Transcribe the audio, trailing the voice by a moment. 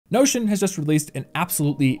Notion has just released an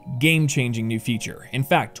absolutely game-changing new feature. In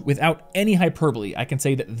fact, without any hyperbole, I can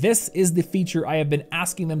say that this is the feature I have been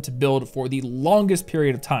asking them to build for the longest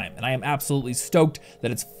period of time, and I am absolutely stoked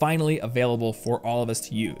that it's finally available for all of us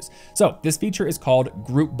to use. So this feature is called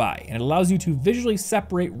Group By, and it allows you to visually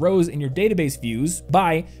separate rows in your database views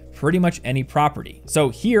by pretty much any property. So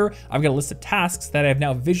here, I've got a list of tasks that I have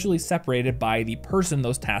now visually separated by the person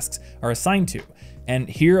those tasks are assigned to. And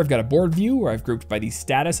here I've got a board view where I've grouped by the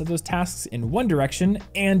status of those tasks in one direction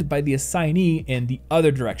and by the assignee in the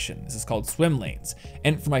other direction. This is called swim lanes.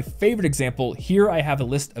 And for my favorite example, here I have a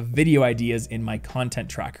list of video ideas in my content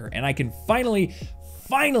tracker, and I can finally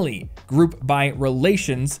group by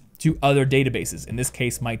relations to other databases, in this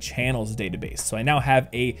case, my channels database. So I now have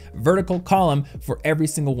a vertical column for every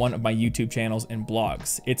single one of my YouTube channels and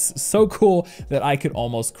blogs. It's so cool that I could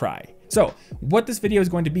almost cry. So what this video is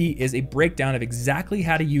going to be is a breakdown of exactly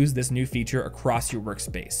how to use this new feature across your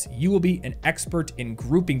workspace. You will be an expert in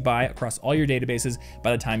grouping by across all your databases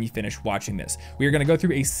by the time you finish watching this. We are going to go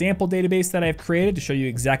through a sample database that I've created to show you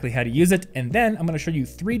exactly how to use it. And then I'm going to show you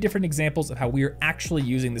 3 different examples of how we are actually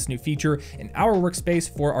using this new feature in our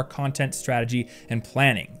workspace for our content strategy and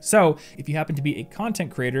planning. So if you happen to be a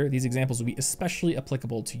content creator, these examples will be especially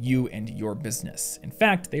applicable to you and your business. In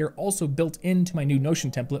fact, they are also built into my new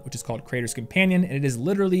Notion template, which is called Creator's Companion, and it is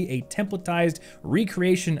literally a templatized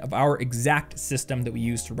recreation of our exact system that we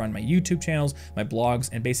use to run my YouTube channels, my blogs,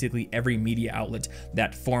 and basically every media outlet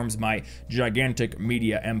that forms my gigantic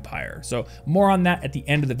media empire. So more on that at the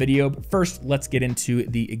end of the video, but first let's get into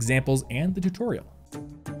the examples and the tutorial.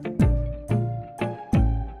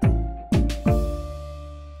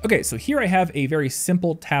 Okay, so here I have a very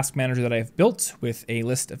simple task manager that I've built with a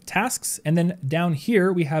list of tasks, and then down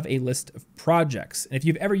here we have a list of projects. And if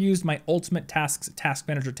you've ever used my Ultimate Tasks task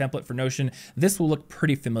manager template for Notion, this will look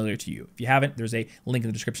pretty familiar to you. If you haven't, there's a link in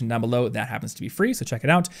the description down below. That happens to be free, so check it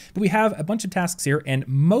out. But we have a bunch of tasks here, and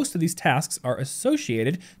most of these tasks are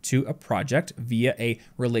associated to a project via a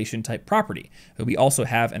relation type property. We also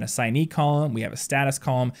have an assignee column, we have a status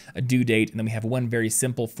column, a due date, and then we have one very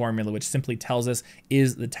simple formula which simply tells us,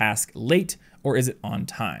 is the task late or is it on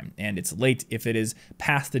time? And it's late if it is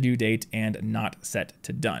past the due date and not set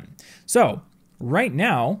to done. So right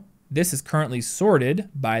now, this is currently sorted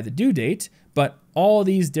by the due date, but all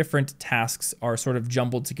these different tasks are sort of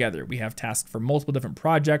jumbled together. We have tasks for multiple different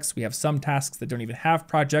projects. We have some tasks that don't even have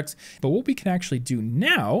projects. But what we can actually do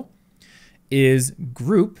now is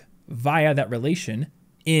group via that relation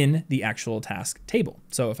in the actual task table.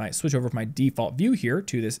 So if I switch over from my default view here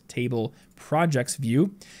to this table projects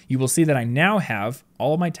view, you will see that I now have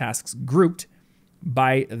all of my tasks grouped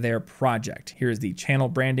by their project. Here's the channel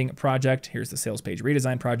branding project. Here's the sales page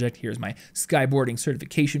redesign project. Here's my skyboarding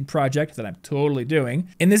certification project that I'm totally doing.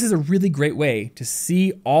 And this is a really great way to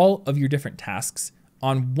see all of your different tasks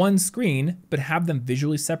on one screen, but have them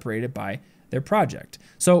visually separated by their project.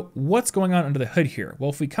 So what's going on under the hood here?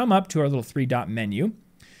 Well, if we come up to our little 3-dot menu,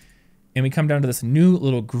 and we come down to this new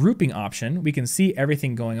little grouping option, we can see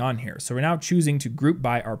everything going on here. So we're now choosing to group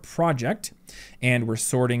by our project, and we're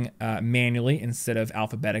sorting manually instead of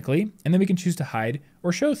alphabetically. And then we can choose to hide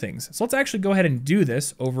or show things. So let's actually go ahead and do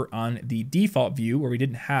this over on the default view where we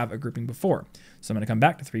didn't have a grouping before. So I'm gonna come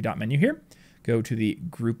back to 3-dot menu here, go to the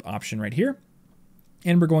group option right here,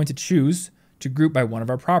 and we're going to choose to group by one of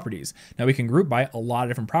our properties. Now we can group by a lot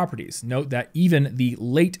of different properties. Note that even the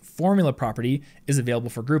late formula property is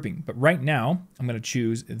available for grouping, but right now I'm going to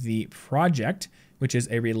choose the project, which is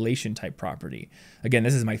a relation type property. Again,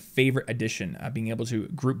 this is my favorite addition. Being able to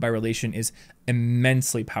group by relation is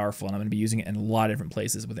immensely powerful, and I'm going to be using it in a lot of different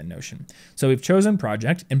places within Notion. So we've chosen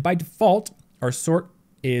project, and by default, our sort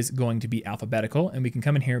is going to be alphabetical, and we can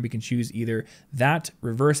come in here, we can choose either that,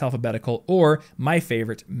 reverse alphabetical, or my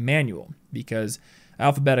favorite, manual, because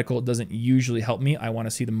alphabetical doesn't usually help me. I want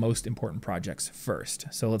to see the most important projects first.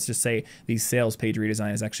 So let's just say the sales page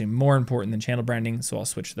redesign is actually more important than channel branding, so I'll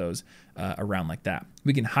switch those around like that.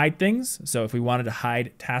 We can hide things. So if we wanted to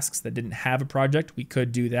hide tasks that didn't have a project, we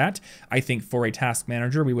could do that. I think for a task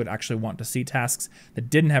manager, we would actually want to see tasks that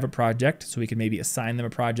didn't have a project, so we could maybe assign them a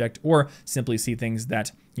project, or simply see things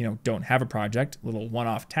that don't have a project, little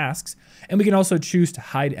one-off tasks. And we can also choose to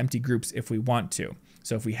hide empty groups if we want to.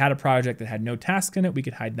 So if we had a project that had no tasks in it, we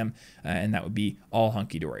could hide them, and that would be all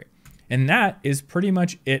hunky-dory. And that is pretty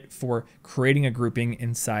much it for creating a grouping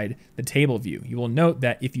inside the table view. You will note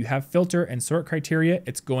that if you have filter and sort criteria,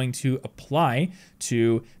 it's going to apply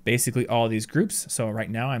to basically all of these groups. So right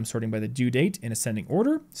now I'm sorting by the due date in ascending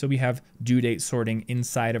order. So we have due date sorting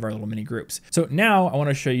inside of our little mini groups. So now I want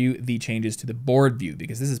to show you the changes to the board view,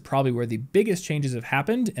 because this is probably where the biggest changes have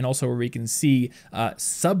happened, and also where we can see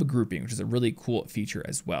subgrouping, which is a really cool feature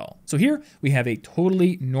as well. So here we have a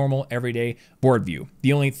totally normal everyday board view.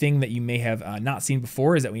 The only thing that you may have not seen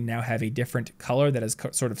before is that we now have a different color that is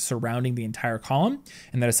sort of surrounding the entire column,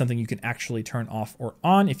 and that is something you can actually turn off or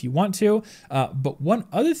on if you want to. But one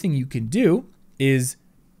other thing you can do is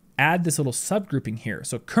add this little subgrouping here.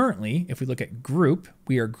 So currently, if we look at group,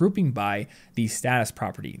 we are grouping by the status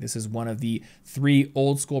property. This is one of the 3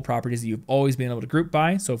 old school properties that you've always been able to group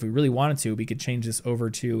by. So if we really wanted to, we could change this over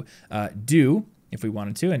to do if we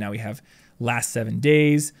wanted to. And now we have last 7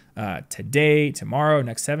 days, today, tomorrow,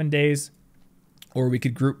 next 7 days. Or we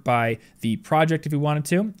could group by the project if we wanted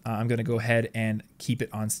to. I'm gonna go ahead and keep it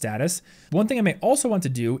on status. One thing I may also want to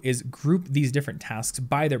do is group these different tasks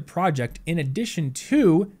by their project in addition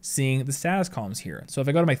to seeing the status columns here. So if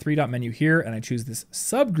I go to my 3-dot menu here and I choose this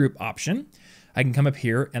subgroup option, I can come up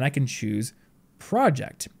here and I can choose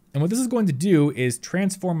project. And what this is going to do is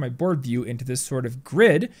transform my board view into this sort of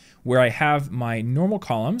grid where I have my normal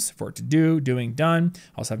columns for to do, doing, done.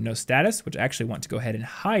 I also have no status, which I actually want to go ahead and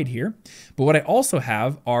hide here. But what I also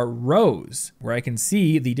have are rows where I can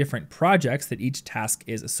see the different projects that each task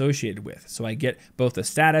is associated with. So I get both the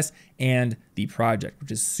status and the project,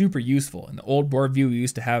 which is super useful. In the old board view, we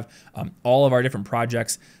used to have all of our different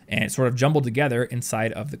projects and sort of jumbled together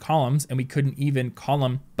inside of the columns, and we couldn't even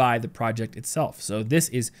column by the project itself. So this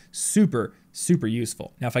is super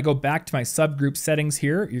useful. Now, if I go back to my subgroup settings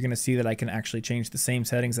here, you're gonna see that I can actually change the same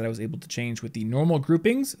settings that I was able to change with the normal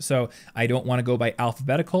groupings. So I don't wanna go by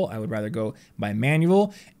alphabetical, I would rather go by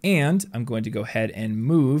manual, and I'm going to go ahead and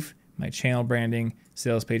move my channel branding,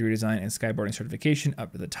 sales page redesign, and skyboarding certification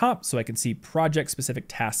up to the top so I can see project-specific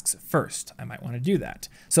tasks first. I might want to do that.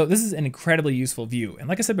 So this is an incredibly useful view. And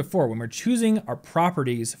like I said before, when we're choosing our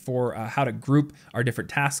properties for how to group our different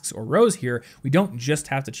tasks or rows here, we don't just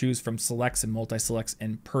have to choose from selects and multi-selects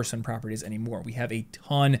and person properties anymore. We have a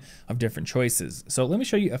ton of different choices. So let me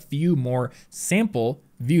show you a few more sample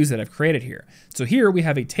views that I've created here. So here we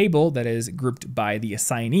have a table that is grouped by the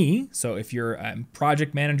assignee. So if you're a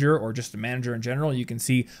project manager or just a manager in general, you can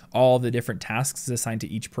see all the different tasks assigned to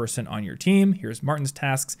each person on your team. Here's Martin's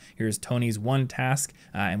tasks, here's Tony's 1 task,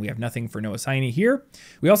 and we have nothing for no assignee here.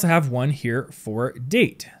 We also have one here for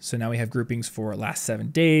date. So now we have groupings for last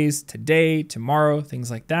 7 days, today, tomorrow,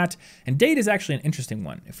 things like that. And date is actually an interesting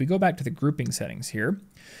one. If we go back to the grouping settings here,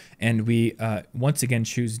 and we once again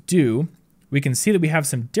choose do, we can see that we have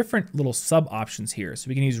some different little sub options here. So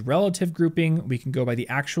we can use relative grouping. We can go by the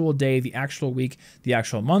actual day, the actual week, the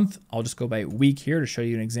actual month. I'll just go by week here to show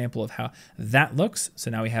you an example of how that looks.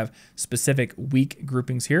 So now we have specific week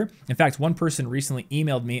groupings here. In fact, one person recently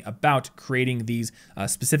emailed me about creating these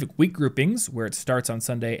specific week groupings where it starts on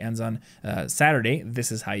Sunday, ends on Saturday.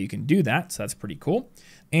 This is how you can do that. So that's pretty cool.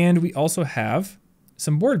 And we also have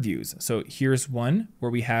some board views. So here's one where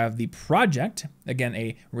we have the project, again,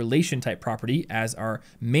 a relation type property as our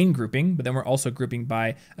main grouping, but then we're also grouping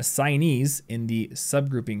by assignees in the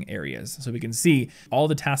subgrouping areas. So we can see all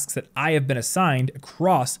the tasks that I have been assigned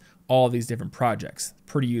across all of these different projects.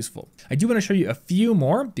 Pretty useful. I do want to show you a few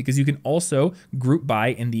more because you can also group by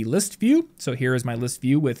in the list view. So here is my list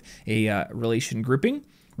view with a relation grouping.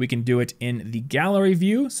 We can do it in the gallery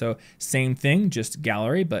view. So same thing, just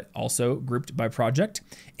gallery, but also grouped by project.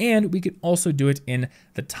 And we could also do it in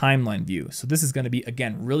the timeline view. So this is going to be,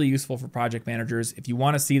 again, really useful for project managers. If you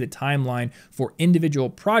want to see the timeline for individual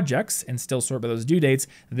projects and still sort by those due dates,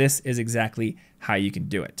 this is exactly how you can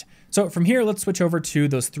do it. So from here, let's switch over to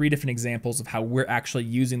those 3 different examples of how we're actually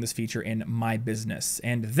using this feature in my business.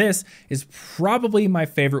 And this is probably my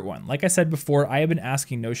favorite one. Like I said before, I have been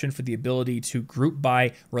asking Notion for the ability to group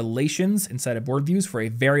by relations inside of board views for a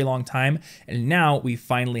very long time. And now we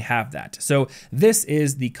finally have that. So this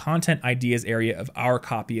is the content ideas area of our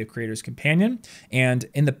copy of Creator's Companion. And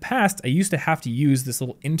in the past, I used to have to use this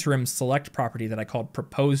little interim select property that I called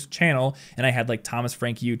proposed channel. And I had like Thomas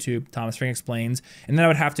Frank YouTube, Thomas Frank Explains, and then I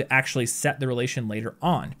would have to actually set the relation later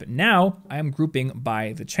on. But now I am grouping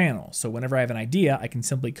by the channel. So whenever I have an idea, I can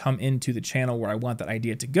simply come into the channel where I want that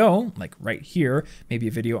idea to go, like right here, maybe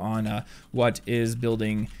a video on what is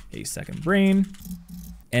building a second brain.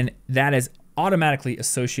 And that is automatically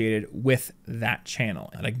associated with that channel.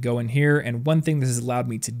 And I can go in here, and one thing this has allowed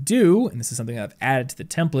me to do, and this is something I've added to the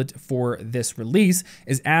template for this release,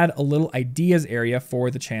 is add a little ideas area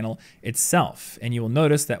for the channel itself. And you will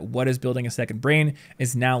notice that what is building a second brain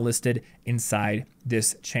is now listed inside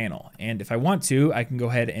this channel. And if I want to, I can go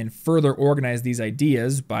ahead and further organize these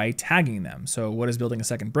ideas by tagging them. So what is building a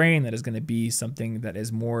second brain? That is going to be something that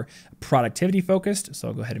is more productivity focused. So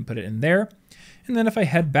I'll go ahead and put it in there. And then if I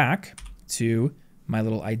head back to my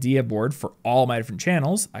little idea board for all my different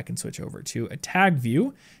channels, I can switch over to a tag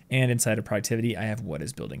view, and inside of productivity, I have what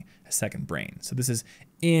is building a second brain. So this is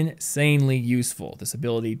insanely useful, this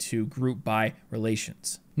ability to group by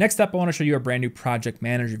relations. Next up, I want to show you a brand new project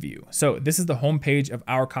manager view. So this is the home page of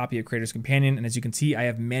our copy of Creator's Companion. And as you can see, I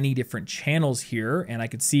have many different channels here, and I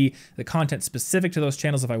could see the content specific to those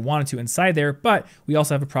channels if I wanted to inside there, but we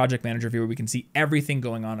also have a project manager view where we can see everything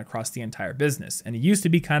going on across the entire business. And it used to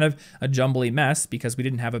be kind of a jumbly mess because we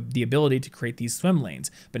didn't have the ability to create these swim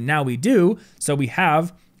lanes, but now we do. So we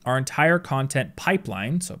have our entire content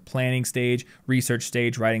pipeline, so planning stage, research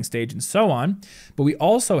stage, writing stage, and so on. But we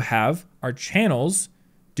also have our channels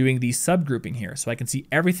doing the subgrouping here. So I can see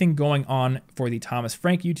everything going on for the Thomas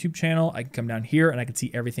Frank YouTube channel. I can come down here and I can see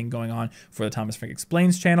everything going on for the Thomas Frank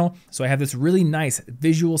Explains channel. So I have this really nice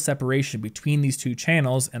visual separation between these two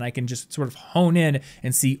channels, and I can just sort of hone in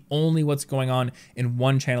and see only what's going on in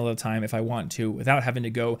one channel at a time if I want to, without having to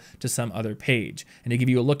go to some other page. And to give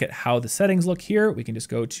you a look at how the settings look here, we can just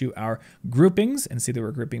go to our groupings and see that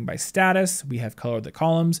we're grouping by status. We have colored the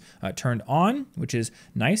columns turned on, which is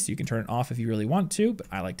nice. You can turn it off if you really want to, but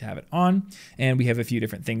I like to have it on. And we have a few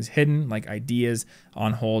different things hidden, like ideas,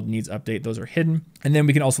 on hold, needs update, those are hidden. And then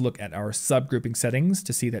we can also look at our subgrouping settings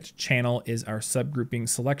to see that channel is our subgrouping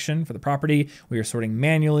selection for the property. We are sorting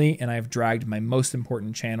manually, and I've dragged my most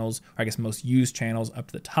important channels, or I guess most used channels, up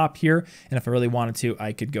to the top here. And if I really wanted to,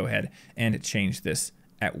 I could go ahead and change this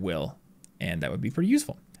at will, and that would be pretty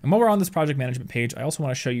useful. And while we're on this project management page, I also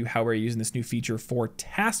want to show you how we're using this new feature for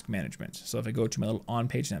task management. So if I go to my little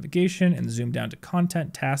on-page navigation and zoom down to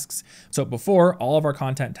content tasks. So before, all of our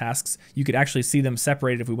content tasks, you could actually see them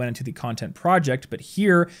separated if we went into the content project, but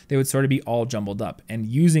here they would sort of be all jumbled up. And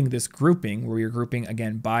using this grouping, where we are grouping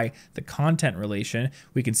again by the content relation,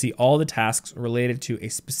 we can see all the tasks related to a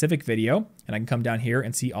specific video, and I can come down here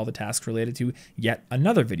and see all the tasks related to yet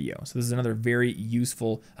another video. So this is another very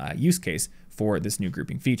useful use case for this new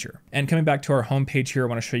grouping feature. And coming back to our home page here, I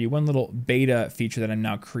want to show you one little beta feature that I'm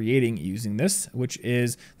now creating using this, which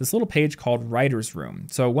is this little page called Writer's Room.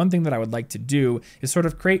 So one thing that I would like to do is sort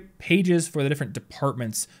of create pages for the different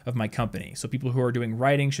departments of my company. So people who are doing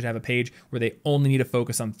writing should have a page where they only need to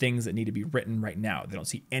focus on things that need to be written right now. They don't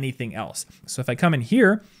see anything else. So if I come in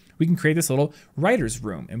here, we can create this little writer's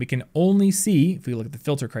room, and we can only see, if we look at the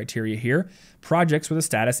filter criteria here, projects where the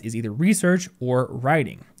status is either research or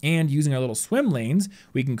writing. And using our little swim lanes,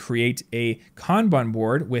 we can create a Kanban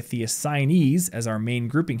board with the assignees as our main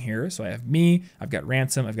grouping here. So I have me, I've got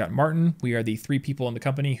Ransom, I've got Martin. We are the 3 people in the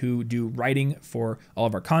company who do writing for all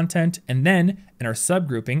of our content. And then in our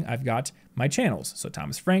subgrouping, I've got my channels. So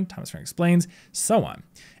Thomas Frank Explains, so on.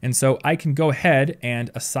 And so I can go ahead and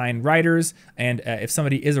assign writers. And if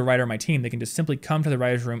somebody is a writer on my team, they can just simply come to the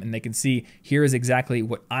writer's room and they can see here is exactly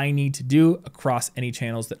what I need to do across any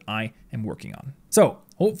channels that I am working on. So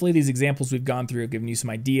hopefully these examples we've gone through have given you some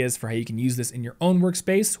ideas for how you can use this in your own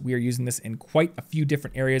workspace. We are using this in quite a few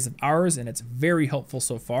different areas of ours, and it's very helpful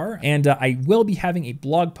so far. And I will be having a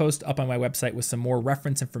blog post up on my website with some more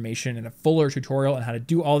reference information and a fuller tutorial on how to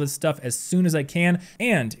do all this stuff as soon as I can.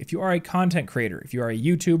 And if you are a content creator, if you are a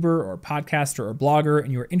YouTuber or a podcaster or blogger,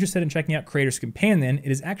 and you are interested in checking out Creator's Companion,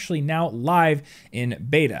 it is actually now live in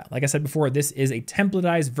beta. Like I said before, this is a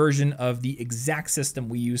templatized version of the exact system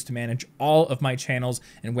we use to manage all of my channels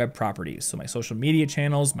and web properties. So my social media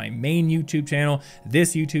channels, my main YouTube channel,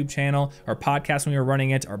 this YouTube channel, our podcast when we were running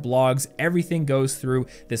it, our blogs, everything goes through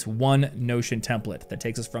this one Notion template that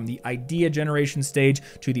takes us from the idea generation stage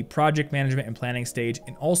to the project management and planning stage,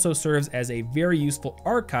 and also serves as a very useful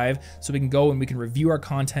archive so we can go and we can review our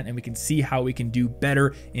content and we can see how we can do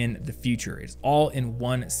better in the future. It's all in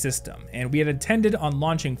one system. And we had intended on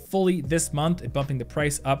launching fully this month and bumping the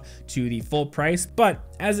price up to the full price, but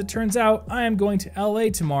as it turns out, I am going to LA LA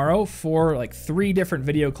tomorrow for like 3 different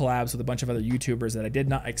video collabs with a bunch of other YouTubers that I did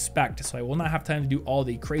not expect. So I will not have time to do all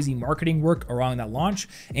the crazy marketing work around that launch.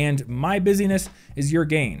 And my busyness is your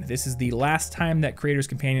gain. This is the last time that Creators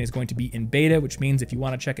Companion is going to be in beta, which means if you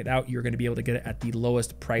want to check it out, you're going to be able to get it at the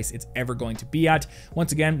lowest price it's ever going to be at.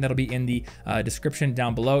 Once again, that'll be in the description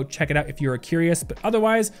down below. Check it out if you're curious. But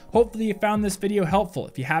otherwise, hopefully you found this video helpful.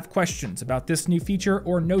 If you have questions about this new feature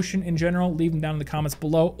or Notion in general, leave them down in the comments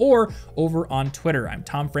below or over on Twitter. I'm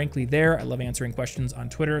Tom Frankly there. I love answering questions on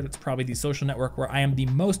Twitter. That's probably the social network where I am the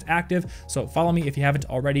most active. So follow me if you haven't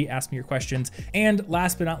already. Ask me your questions. And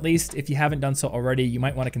last but not least, if you haven't done so already, you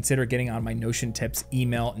might want to consider getting on my Notion Tips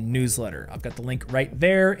email newsletter. I've got the link right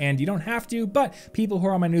there, and you don't have to, but people who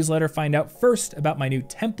are on my newsletter find out first about my new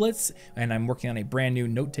templates, and I'm working on a brand new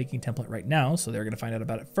note-taking template right now, so they're going to find out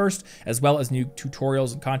about it first, as well as new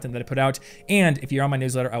tutorials and content that I put out. And if you're on my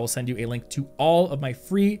newsletter, I will send you a link to all of my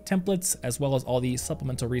free templates, as well as all the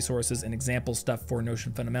supplemental resources and example stuff for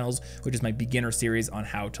Notion Fundamentals, which is my beginner series on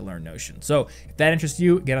how to learn Notion. So if that interests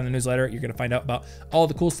you, get on the newsletter. You're going to find out about all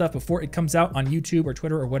the cool stuff before it comes out on YouTube or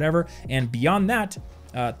Twitter or whatever. And beyond that,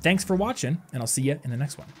 thanks for watching, and I'll see you in the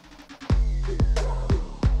next one.